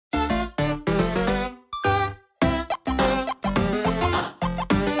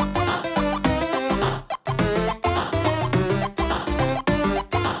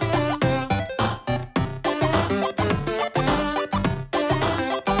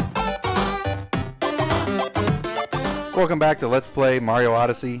Welcome back to Let's Play Mario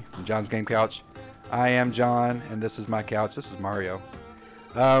Odyssey on John's Game Couch. I am John, and this is my couch. This is Mario.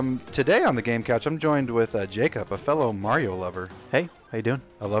 Today on the Game Couch, I'm joined with Jacob, a fellow Mario lover. Hey, how you doing?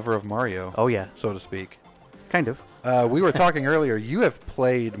 A lover of Mario. Oh, yeah. So to speak. Kind of. We were talking earlier. You have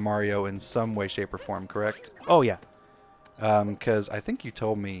played Mario in some way, shape, or form, correct? Oh, yeah. Because I think you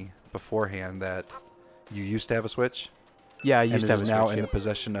told me beforehand that you used to have a Switch. Yeah, I used to have a Switch. And it is now Switch, in yeah. the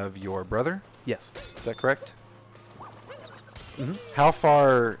possession of your brother? Yes. Is that correct? Mm-hmm. How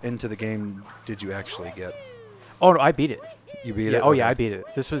far into the game did you actually get? Oh, no, I beat it. You beat Yeah. it? Oh, yeah, Okay. I beat it.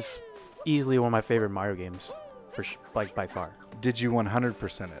 This was easily one of my favorite Mario games, by far. Did you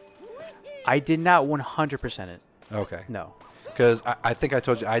 100% it? I did not 100% it. Okay. No. Because I think I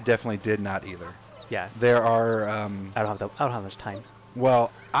told you I definitely did not either. Yeah. There are, I don't have much time.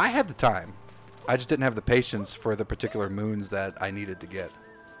 well, I had the time. I just didn't have the patience for the particular moons that I needed to get.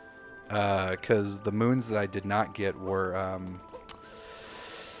 Because the moons that I did not get were,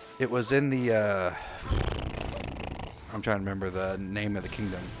 it was in the, I'm trying to remember the name of the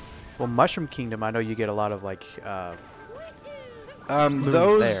kingdom. Well, Mushroom Kingdom, I know you get a lot of, like, moons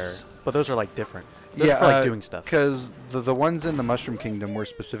those there. But those are, like, different. Those yeah, are for, like, doing stuff. Because the ones in the Mushroom Kingdom were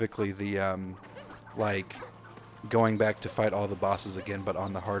specifically the, like, going back to fight all the bosses again, but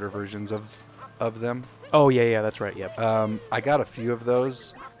on the harder versions of them. Oh, yeah, that's right, yep. I got a few of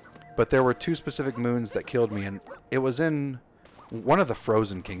those, but there were two specific moons that killed me, and it was in one of the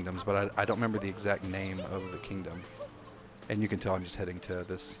Frozen Kingdoms, but I don't remember the exact name of the kingdom. And you can tell I'm just heading to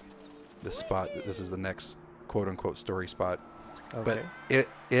this spot. This is the next quote-unquote story spot. Okay.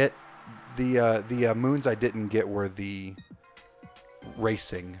 But the moons I didn't get were the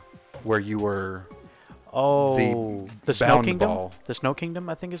racing, where you were. Oh, the Snow bound Kingdom? ball. The Snow Kingdom,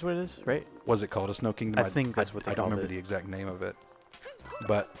 I think is what it is, right? Was it called a Snow Kingdom? I think that's what they I don't called remember it. the exact name of it.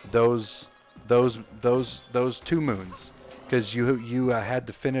 But those two moons, because you had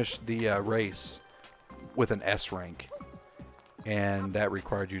to finish the race with an S rank, and that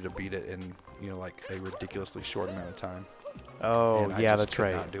required you to beat it in like a ridiculously short amount of time. Oh, And yeah, I just that's could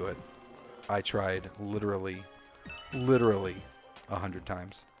right. not do it. I tried literally 100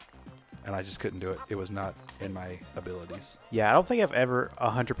 times, and I just couldn't do it. It was not in my abilities. Yeah, I don't think I've ever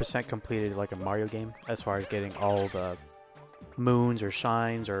 100% completed like a Mario game as far as getting all the moons or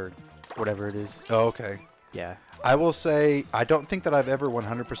shines or whatever it is. Oh, okay. Yeah. I will say I don't think that I've ever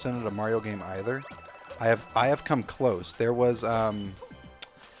 100%ed a Mario game either. I have come close. There was the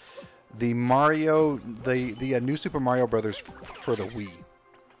Mario the New Super Mario Brothers for the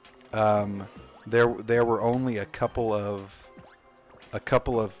Wii. There were only a couple of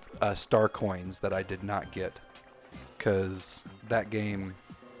star coins that I did not get, because that game,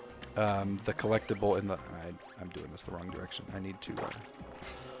 the collectible in the I'm doing this the wrong direction. I need to do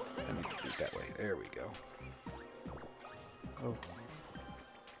it that way. There we go.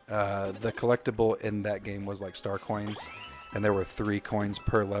 The collectible in that game was like star coins, and there were 3 coins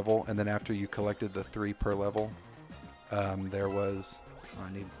per level, and then after you collected the 3 per level, there was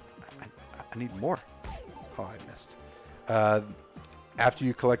I need more. Oh, I missed. After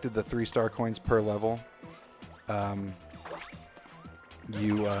you collected the 3 star coins per level,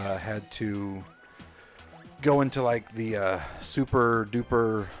 you had to go into like the super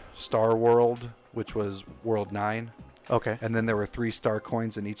duper star world, which was world 9. Okay. And then there were 3 star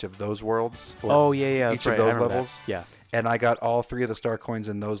coins in each of those worlds. Oh, yeah, Each that's right. of I those remember levels. that. Yeah. And I got all 3 of the star coins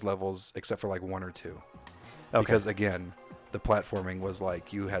in those levels, except for like 1 or 2. Okay. Because again, the platforming was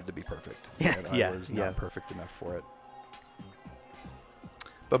like you had to be perfect. Yeah, And yeah, I was not yeah. perfect enough for it.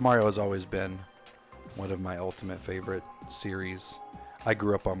 But Mario has always been one of my ultimate favorite series. I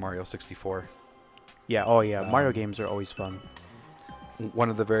grew up on Mario 64. Yeah. Oh, yeah. Mario games are always fun. One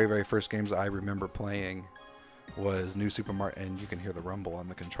of the very, very first games I remember playing was New Super Mario, and you can hear the rumble on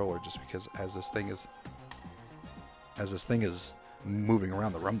the controller just because as this thing is moving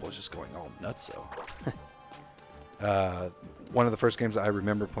around, the rumble is just going all nutso. One of the first games I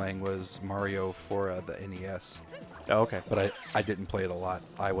remember playing was Mario for the NES. Oh, okay. But I didn't play it a lot.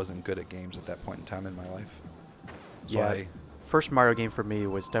 I wasn't good at games at that point in time in my life. So Yeah. First Mario game for me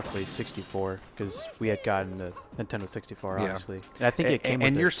was definitely 64, because we had gotten the Nintendo 64, Yeah. obviously. And I think it came with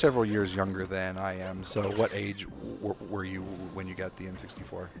and it. you're several years younger than I am. So what age were you when you got the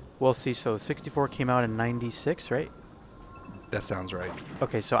N64? Well, see, so the 64 came out in 96, right? That sounds right.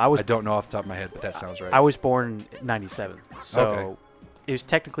 Okay, so I don't know off the top of my head, but that sounds right. was born in 97. So Okay. it was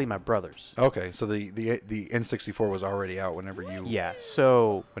technically my brother's. Okay, so the N64 was already out whenever you. Yeah,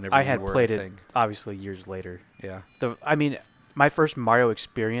 so Whenever I you had were played a it thing. obviously years later. Yeah. I mean, my first Mario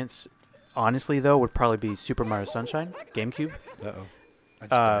experience, honestly though, would probably be Super Mario Sunshine, GameCube. Uh-oh. I just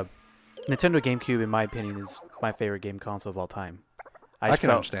died. Nintendo GameCube, in my opinion, is my favorite game console of all time. I just can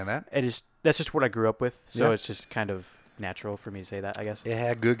felt understand that. that's just what I grew up with, so Yeah. it's just kind of natural for me to say that, I guess. It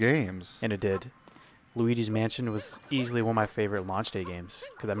had good games. And it did. Luigi's Mansion was easily one of my favorite launch day games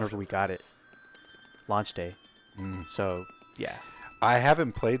because I remember we got it launch day. Mm. So yeah. I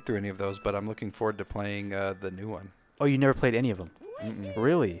haven't played through any of those, but I'm looking forward to playing the new one. Oh, you never played any of them? Mm-mm.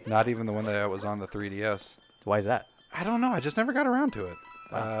 Really? Not even the one that was on the 3DS. Why is that? I don't know. I just never got around to it.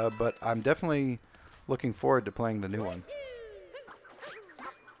 Wow. But I'm definitely looking forward to playing the new one.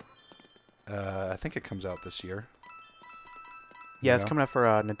 I think it comes out this year. Yeah, it's No? coming out for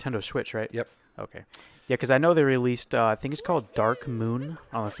Nintendo Switch, right? Yep. Okay. Yeah, because I know they released, I think it's called Dark Moon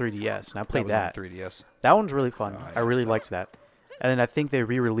on the 3DS, and I played that. Was on 3DS. That one's really fun. Oh, I I really missed that. liked that. And then I think they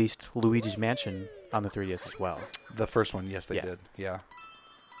re-released Luigi's Mansion on the 3DS as well. The first one, yes, they Yeah. did. Yeah.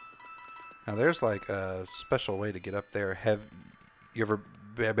 Now there's like a special way to get up there. Have you ever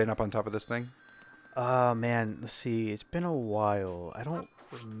been up on top of this thing? Man, let's see. It's been a while. I don't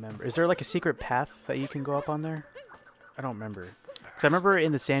remember. Is there like a secret path that you can go up on there? I don't remember. Because I remember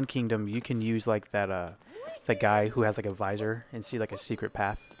in the Sand Kingdom, you can use like that guy who has like a visor and see like a secret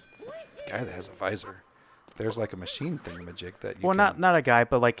path. The guy that has a visor. There's like a machine thingamajig that you Well, can... not a guy,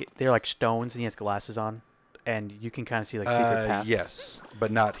 but like they're like stones and he has glasses on. And you can kind of see like secret paths. Yes,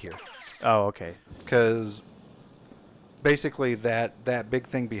 but not here. Oh, okay. Because basically that big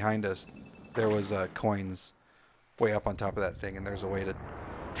thing behind us, there was coins way up on top of that thing, and there's a way to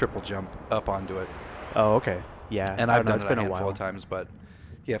triple jump up onto it. Oh, okay. Yeah. And I I've don't know, done it's it been a a handful while. of times, but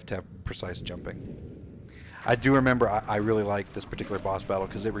you have to have precise jumping. I do remember I really like this particular boss battle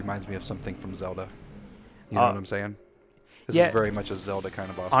because it reminds me of something from Zelda. You know what I'm saying? This yeah. is very much a Zelda kind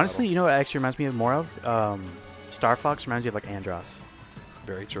of boss Honestly, battle. you know what it actually reminds me of more of? Star Fox reminds me of like Andros.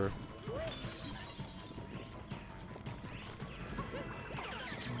 Very true.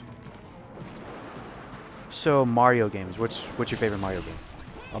 So Mario games. What's your favorite Mario game?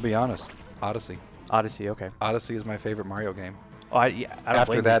 I'll be honest. Odyssey. Odyssey. Okay. Odyssey is my favorite Mario game. Oh, yeah, I don't After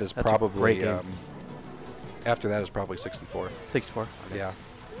blame you. that is That's a great probably game. after that is probably 64. 64. Okay. Yeah.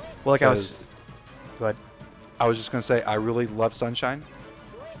 Well, like I was. Go ahead. I was just gonna say I really love Sunshine.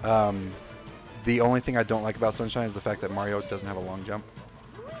 The only thing I don't like about Sunshine is the fact that Mario doesn't have a long jump,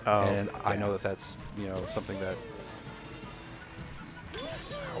 Oh. and I yeah. know that that's something that.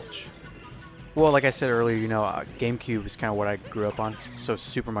 Ouch. Well, like I said earlier, GameCube is kind of what I grew up on. So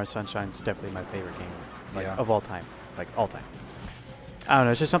Super Mario Sunshine is definitely my favorite game, like, Yeah. of all time, like all time. I don't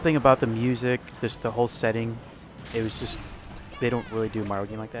know. It's just something about the music, just the whole setting. It was just they don't really do a Mario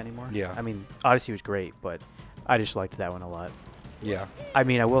game like that anymore. Yeah. I mean, Odyssey was great, but I just liked that one a lot. Yeah. I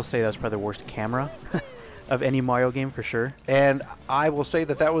mean, I will say that was probably the worst camera of any Mario game for sure. And I will say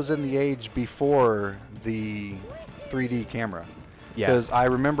that was in the age before the 3D camera. Yeah. Because I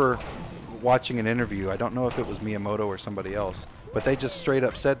remember watching an interview. I don't know if it was Miyamoto or somebody else, but they just straight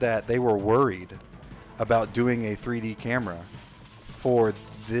up said that they were worried about doing a 3D camera for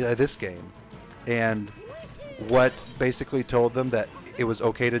this game. And what basically told them that it was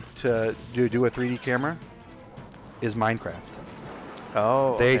okay to do a 3D camera is Minecraft.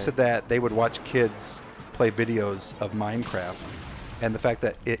 Oh. They okay. said that they would watch kids play videos of Minecraft, and the fact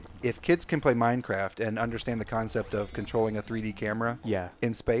that if kids can play Minecraft and understand the concept of controlling a 3D camera Yeah.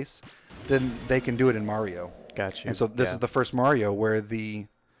 in space, then they can do it in Mario. Got you. And so this Yeah. is the first Mario where the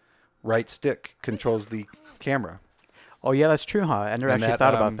right stick controls the camera. Oh yeah, that's true, huh? I never And actually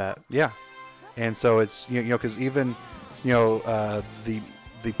thought about that. Yeah, and so it's because even the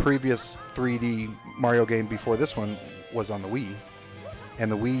previous 3D Mario game before this one was on the Wii,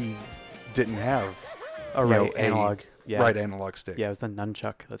 and the Wii didn't have Oh you know, right, a analog. Yeah. right analog stick. Yeah, it was the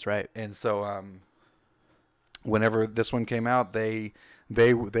nunchuck. That's right. And so whenever this one came out, they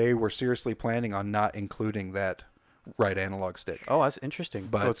were seriously planning on not including that right analog stick. Oh, that's interesting.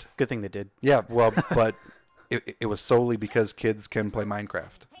 But- Well, it's a good thing they did. Yeah, well, but it was solely because kids can play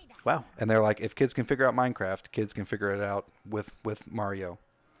Minecraft. Wow. And they're like, if kids can figure out Minecraft, kids can figure it out with Mario.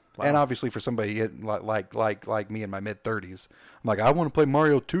 Wow. And obviously for somebody like me in my mid-30s, I'm like, I want to play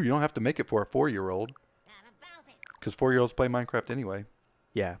Mario too. You don't have to make it for a 4-year-old. Because 4-year-olds play Minecraft anyway,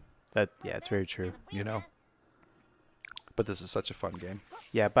 Yeah. It's very true. But this is such a fun game.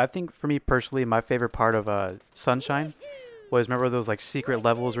 Yeah, but I think for me personally, my favorite part of Sunshine was, remember those like secret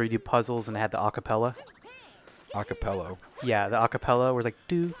levels where you do puzzles and it had the acapella? Acapello. Yeah, the acapella was like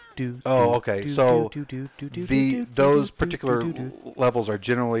do do. Oh, do, okay. do, So do, do, do, do, do, those do, do, particular do, do, do. levels are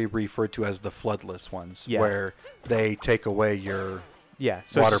generally referred to as the floodless ones, Yeah. where they take away your Yeah.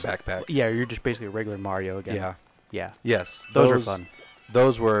 So it's water just- backpack. Yeah, you're just basically a regular Mario again. Yeah. Yeah. Yes. Those are fun.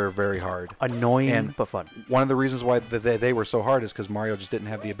 Those were very hard. Annoying, And but fun. one of the reasons why they were so hard is because Mario just didn't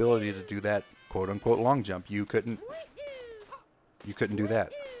have the ability to do that quote-unquote long jump. You couldn't do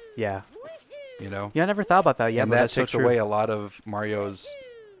that, Yeah. you know? Yeah, I never thought about that. Yeah, and but that that's so takes true. away a lot of Mario's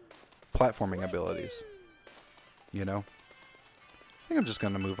platforming abilities, you know? I think I'm just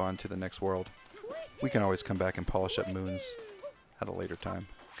going to move on to the next world. We can always come back and polish up moons at a later time.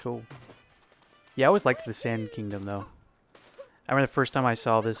 Cool. Yeah, I always liked the Sand Kingdom, though. I remember the first time I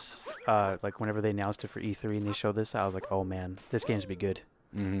saw this, like whenever they announced it for E3 and they showed this, I was like, oh man, this game's be good.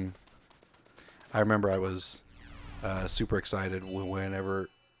 Mm-hmm. I remember I was super excited whenever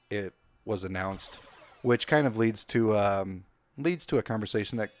it was announced, which kind of leads to a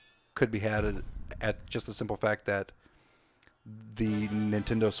conversation that could be had at just the simple fact that the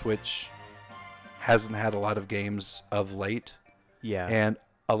Nintendo Switch hasn't had a lot of games of late, Yeah. and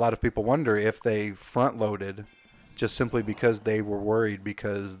a lot of people wonder if they front-loaded just simply because they were worried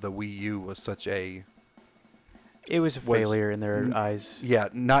because the Wii U was such a... It was a failure in their eyes. Yeah,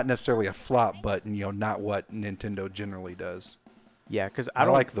 not necessarily a flop, but not what Nintendo generally does. Yeah, because I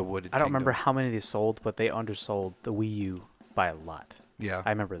like the Wooded I don't remember Kingdom. how many they sold, but they undersold the Wii U by a lot. Yeah, I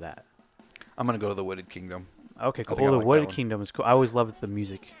remember that. I'm gonna go to the Wooded Kingdom. Okay, cool. think I Oh, the like that Wooded one. Kingdom is cool. I always loved the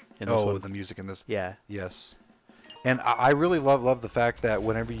music in this one. The music in this. Yeah. Yes, and I really love the fact that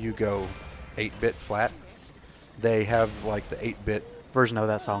whenever you go 8-bit flat, they have like the 8-bit Version of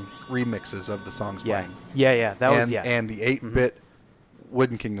that song. remixes of the songs Yeah. playing. Yeah. That was, yeah. And the 8-bit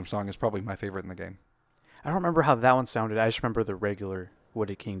Wooden Kingdom song is probably my favorite in the game. I don't remember how that one sounded. I just remember the regular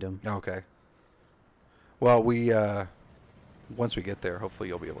Wooded Kingdom. Okay. Well, we once we get there, hopefully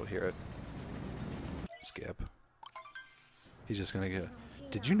you'll be able to hear it. Skip. He's just gonna get.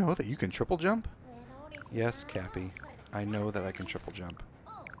 Did you know that you can triple jump? Yes, Cappy. I know that I can triple jump.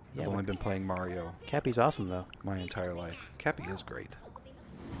 Yeah, I've only been playing Mario Cappy's awesome, though. my entire life. Cappy is great.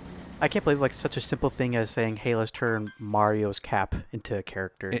 I can't believe like such a simple thing as saying, "Hey, let's turn Mario's cap into a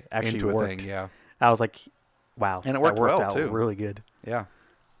character." Actually into worked. a thing, yeah. I was like, "Wow!" And it that worked well, out too. Really good. Yeah.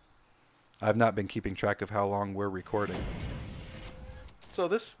 I've not been keeping track of how long we're recording. So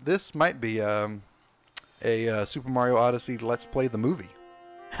this might be a Super Mario Odyssey Let's Play the movie.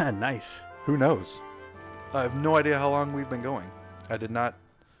 Nice. Who knows? I have no idea how long we've been going. I did not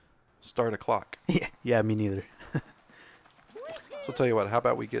start a clock. Yeah, me neither. So I'll tell you what, how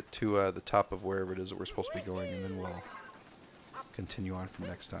about we get to the top of wherever it is that we're supposed to be going, and then we'll continue on from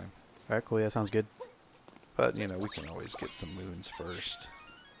next time. All right, cool. Yeah, sounds good. But, we can always get some moons first.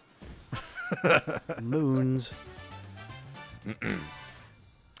 Moons.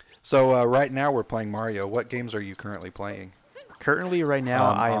 So right now we're playing Mario. What games are you currently playing? Currently, right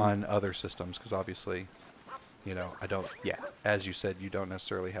now, I am. On other systems, because obviously, I don't... Yeah. As you said, you don't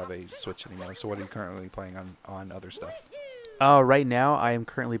necessarily have a Switch anymore. So what are you currently playing on other stuff? Right now, I am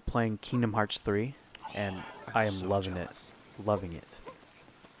currently playing Kingdom Hearts 3, and I am so loving jealous. it. Loving it.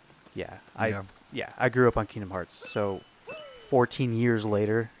 Yeah. Yeah. I grew up on Kingdom Hearts, so 14 years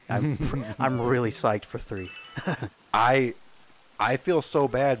later, I'm really psyched for 3. I feel so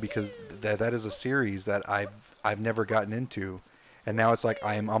bad because that is a series that I've never gotten into, and now it's like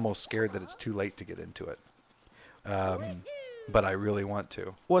I am almost scared that it's too late to get into it. But I really want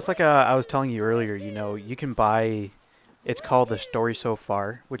to. Well, it's like I was telling you earlier, you can buy, it's called The Story So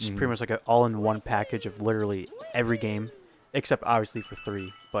Far, which is pretty much like an all-in-one package of literally every game, except obviously for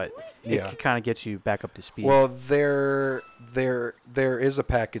 3, but it can kind of get you back up to speed. Well, there is a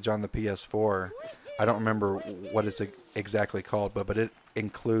package on the PS4. I don't remember what it's exactly called, but it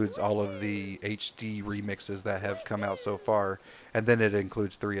includes all of the HD remixes that have come out so far, and then it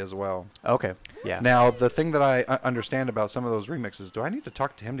includes 3 as well. Okay, yeah. Now, the thing that I understand about some of those remixes, do I need to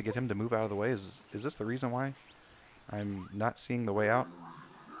talk to him to get him to move out of the way? Is this the reason why I'm not seeing the way out?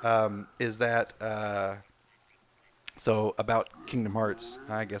 Is that... So, about Kingdom Hearts,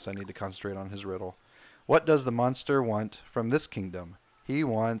 I guess I need to concentrate on his riddle. What does the monster want from this kingdom? I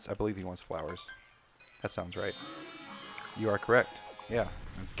believe he wants flowers. That sounds right. You are correct. Yeah.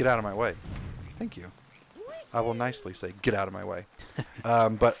 Get out of my way. Thank you. I will nicely say, get out of my way.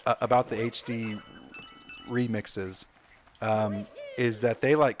 But about the HD remixes, is that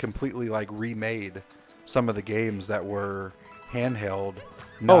they completely remade some of the games that were handheld,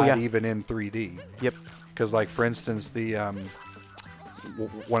 not even in 3D. Yep. Because for instance, the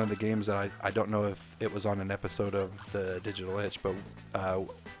one of the games that I don't know if it was on an episode of the Digital Itch, but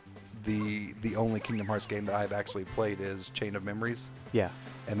the only Kingdom Hearts game that I've actually played is Chain of Memories. Yeah.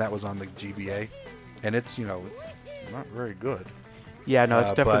 And that was on the GBA, and it's it's not very good. Yeah, no,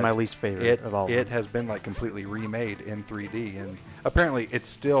 it's definitely my least favorite of all. It has been completely remade in 3D, and apparently it's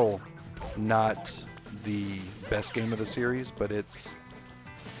still not the best game of the series, but it's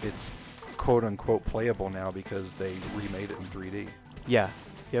it's quote unquote playable now because they remade it in 3D. Yeah.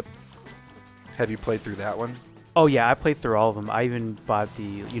 Yep. Have you played through that one? Oh yeah, I played through all of them. I even bought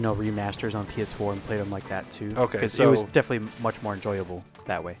the remasters on PS4 and played them like that too. Okay, because so it was definitely much more enjoyable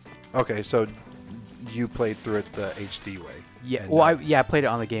that way. Okay, so you played through it the HD way. Yeah. and Well, not- I played it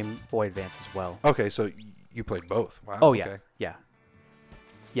on the Game Boy Advance as well. Okay, so you played both. Wow. Oh okay. yeah. Yeah.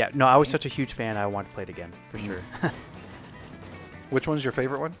 Yeah. No, I was such a huge fan. I wanted to play it again for Mm. sure. Which one's your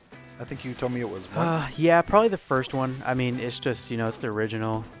favorite one? I think you told me it was one. Yeah, probably the first one. I mean, it's just it's the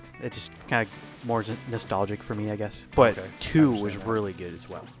original. It just kind of more nostalgic for me, I guess. But Okay, I 2 was understand that. really good as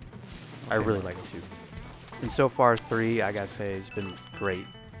well. I Okay. really like 2. And so far, 3, I gotta say, has been great.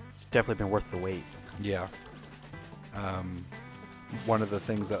 It's definitely been worth the wait. Yeah. One of the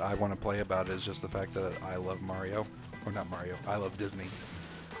things that I want to play about is just the fact that I love Mario. Or not Mario. I love Disney.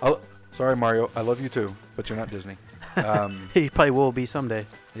 Oh, sorry, Mario. I love you too, but you're not Disney. He probably will be someday.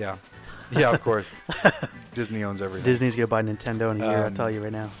 Yeah. Yeah, of course. Disney owns everything. Disney's gonna buy Nintendo in a year, I'll Um, tell you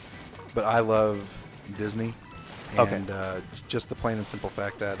right now. But I love Disney. Okay. And just the plain and simple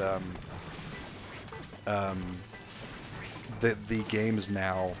fact that the games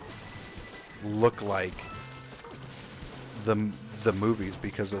now look like the movies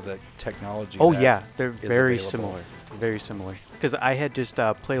because of the technology. Oh that yeah, they're is very available. similar. Very similar. Because I had just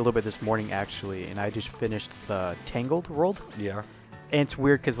played a little bit this morning actually, and I just finished the Tangled World. Yeah. And it's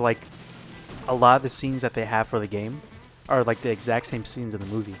weird because like a lot of the scenes that they have for the game are like the exact same scenes in the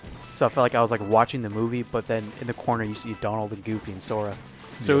movie. So I felt like I was like watching the movie, but then in the corner you see Donald and Goofy and Sora.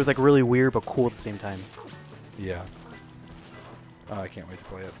 So Yeah. it was like really weird but cool at the same time. Yeah. Oh, I can't wait to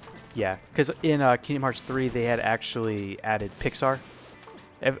play it. Yeah, because in Kingdom Hearts 3 they had actually added Pixar.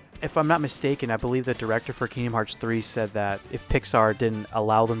 If I'm not mistaken, I believe the director for Kingdom Hearts 3 said that if Pixar didn't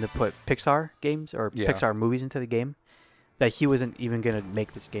allow them to put Pixar games or Yeah. Pixar movies into the game, that he wasn't even going to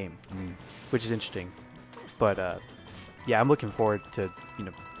make this game, Mm. which is interesting. But yeah, I'm looking forward to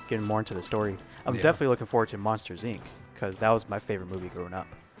getting more into the story. I'm Yeah. definitely looking forward to Monsters Inc. because that was my favorite movie growing up.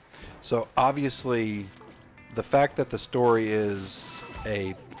 So obviously, the fact that the story is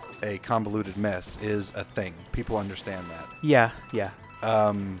a convoluted mess is a thing. People understand that. Yeah, yeah.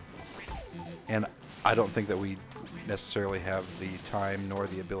 And I don't think that we necessarily have the time nor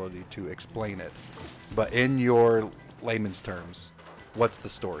the ability to explain it. But in your layman's terms, what's the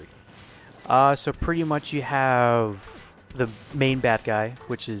story? So pretty much you have the main bad guy,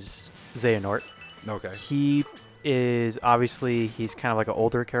 which is Xehanort. Okay. He is obviously he's kind of like an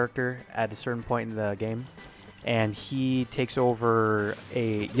older character at a certain point in the game, and he takes over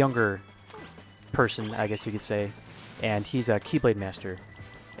a younger person, I guess you could say, and he's a Keyblade master,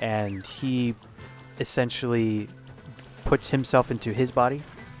 and he essentially puts himself into his body,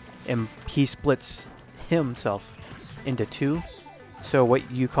 and he splits himself into 2. So what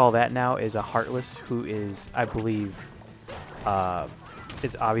you call that now is a Heartless, who is, I believe,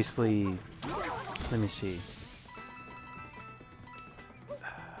 it's obviously, let me see.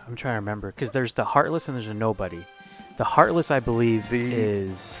 I'm trying to remember, because there's the Heartless and there's a Nobody. The Heartless, I believe,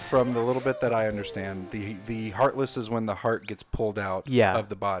 is... From the little bit that I understand, the heartless is when the heart gets pulled out Yeah. of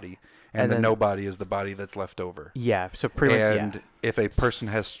the body, and the then- nobody is the body that's left over. Yeah, so pretty much, And yeah. if a person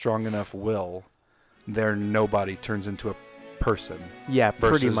has strong enough will, their nobody turns into a person Yeah,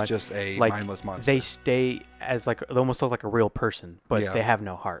 versus pretty much. just a like, mindless monster. they stay as like, they almost look like a real person, but Yeah. they have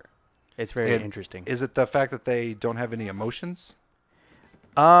no heart. It's very And interesting. Is it the fact that they don't have any emotions?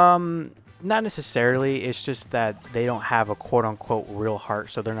 Not necessarily. It's just that they don't have a quote-unquote real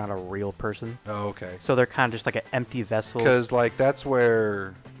heart, so they're not a real person. Oh, okay. So they're kind of just like an empty vessel. Because like that's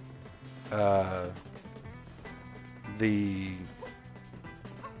where the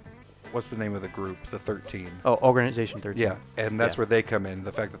what's the name of the group? The 13. Oh, Organization 13. Yeah, and that's Yeah. where they come in.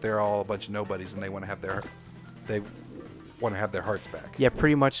 The fact that they're all a bunch of nobodies and they want to have their hearts back. Yeah,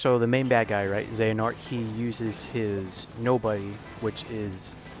 pretty much. So the main bad guy, right, Xehanort, he uses his nobody, which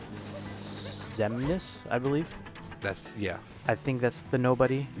is Zemnis, I believe. That's yeah, I think that's the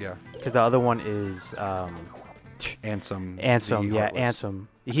nobody, yeah. because the other one is Ansem. Ansem. the Yeah, Heartless. Ansem.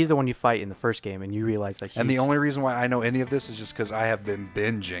 He's the one you fight in the first game, and you realize that he's... And the only reason why I know any of this is just because I have been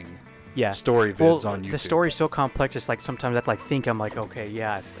binging yeah. story Well, vids on YouTube. the story's so complex, it's like sometimes I have to like think, I'm like, okay,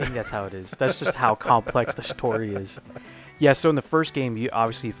 yeah, I think that's how it is. That's just how complex the story is. Yeah, so in the first game, you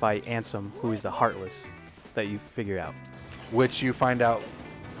obviously fight Ansem, who is the Heartless, that you figure out which you find out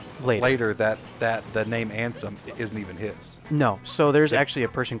later. later that the name Ansem isn't even his, No, so there's It- actually a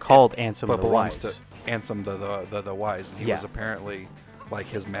person called Ansem but the belongs Wise. to Ansem the Wise, and he Yeah. was apparently like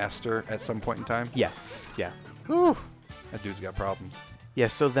his master at some point in time. Yeah, yeah. Whew. That dude's got problems. Yeah,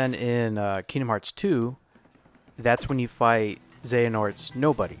 so then in Kingdom Hearts 2, that's when you fight Xehanort's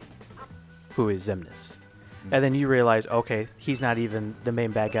nobody, who is Xemnas. And then you realize, okay, he's not even the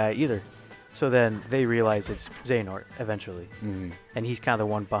main bad guy either. So then they realize it's Xehanort eventually. And he's kind of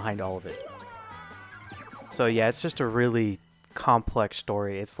the one behind all of it. So yeah, it's just a really complex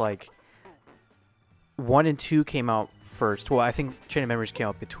story. It's like 1 and 2 came out first. Well, I think Chain of Memories came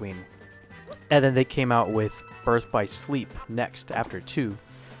out between. And then they came out with Birth by Sleep next after 2,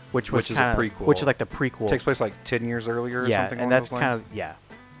 which is a prequel. Which is like the prequel. Takes place like 10 years earlier or something and along that's those kind lines? of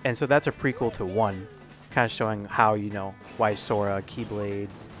and so that's a prequel to 1, kind of showing how why Sora, Keyblade,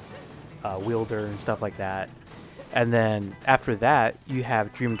 Wielder, and stuff like that. And then after that, you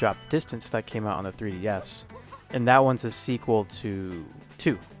have Dream Drop Distance that came out on the 3DS, and that one's a sequel to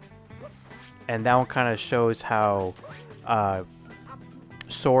 2. And that one kind of shows how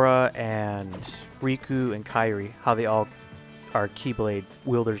Sora and Riku and Kairi, how they all are Keyblade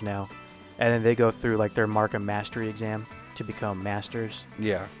wielders now, and then they go through like their Mark of Mastery exam to become masters.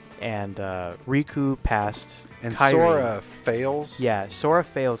 Yeah. And Riku passed. And Kairi, Sora fails? Yeah, Sora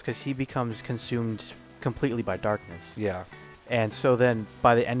fails because he becomes consumed completely by darkness. Yeah. And so then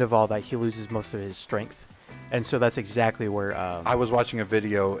by the end of all that, he loses most of his strength. And so that's exactly where... I was watching a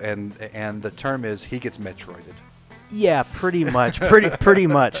video, and the term is he gets Metroided. Yeah, pretty much. pretty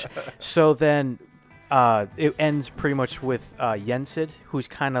much. So then it ends pretty much with Yensid, who's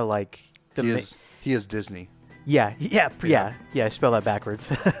kind of like... He is Disney. Yeah, I spell that backwards.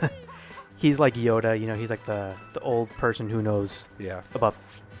 He's like Yoda, he's like the old person who knows about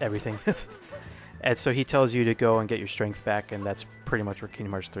everything. And so he tells you to go and get your strength back, and that's pretty much where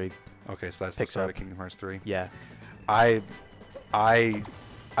Kingdom Hearts 3 Okay, so that's the start of Kingdom Hearts 3. Yeah. I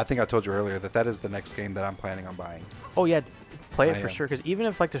think I told you earlier that is the next game that I'm planning on buying. Oh yeah, play it for sure, because even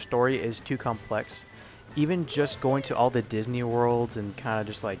if like the story is too complex, even just going to all the Disney worlds and kind of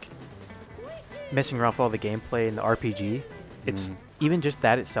just like messing around with all the gameplay and the RPG, it's even just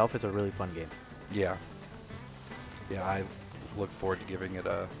that itself is a really fun game. Yeah. Yeah, I look forward to giving it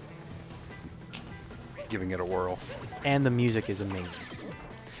a whirl. And the music is amazing.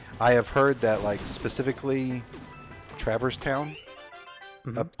 I have heard that like specifically Traverse Town,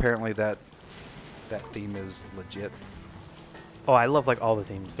 apparently that theme is legit. Oh, I love like all the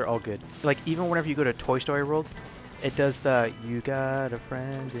themes. They're all good. Like even whenever you go to Toy Story World, it does the "You Got a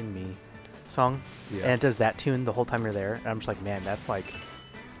Friend in Me" song, and it does that tune the whole time you're there. And I'm just like, man, that's like,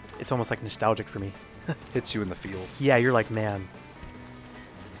 it's almost like nostalgic for me. Hits you in the feels. Yeah, you're like, man.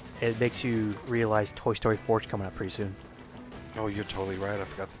 It makes you realize Toy Story 4 is coming up pretty soon. Oh, you're totally right. I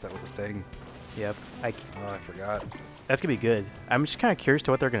forgot that was a thing. Yep. I forgot. That's going to be good. I'm just kind of curious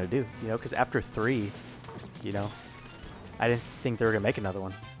to what they're going to do, because after 3, I didn't think they were going to make another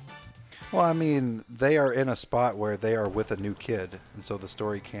one. Well, I mean, they are in a spot where they are with a new kid, and so the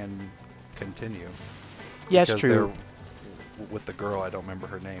story can continue. Yeah, it's true. With the girl, I don't remember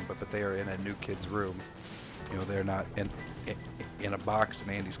her name, but they are in a new kid's room. They're not in a box in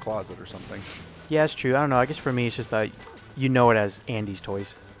Andy's closet or something. Yeah, it's true. I don't know. I guess for me, it's just that it as Andy's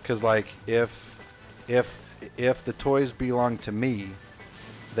toys. Because like if the toys belong to me,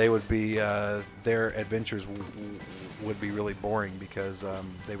 they would be their adventures would be really boring because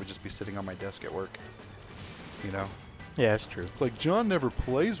they would just be sitting on my desk at work. Yeah, it's true. It's like John never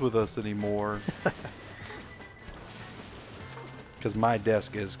plays with us anymore. Because my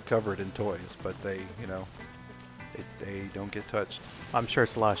desk is covered in toys, but they don't get touched. I'm sure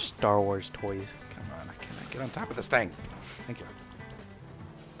it's a lot of Star Wars toys. Come on, I cannot get on top of this thing. Thank you.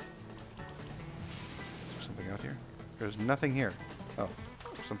 Is there something out here? There's nothing here. Oh,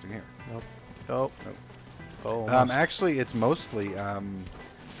 there's something here. Nope. Oh. Nope. Oh. Actually, it's mostly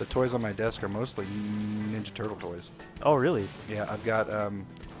the toys on my desk are mostly Ninja Turtle toys. Oh, really? Yeah, I've got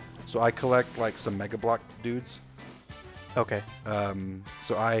so I collect like some Mega Block dudes. Okay.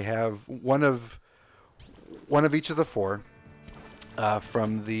 So I have one of each of the 4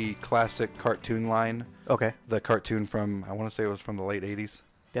 from the classic cartoon line. Okay. The cartoon from, I want to say it was from the late 80s.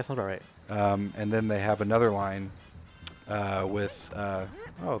 That sounds all right. And then they have another line with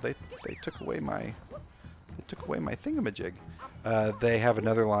they took away my thingamajig. They have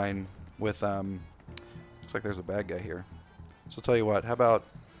another line with looks like there's a bad guy here. So I'll tell you what, how about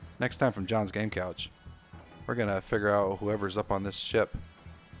next time from John's Game Couch, we're gonna figure out whoever's up on this ship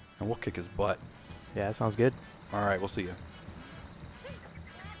and we'll kick his butt. Yeah, that sounds good. All right, we'll see you.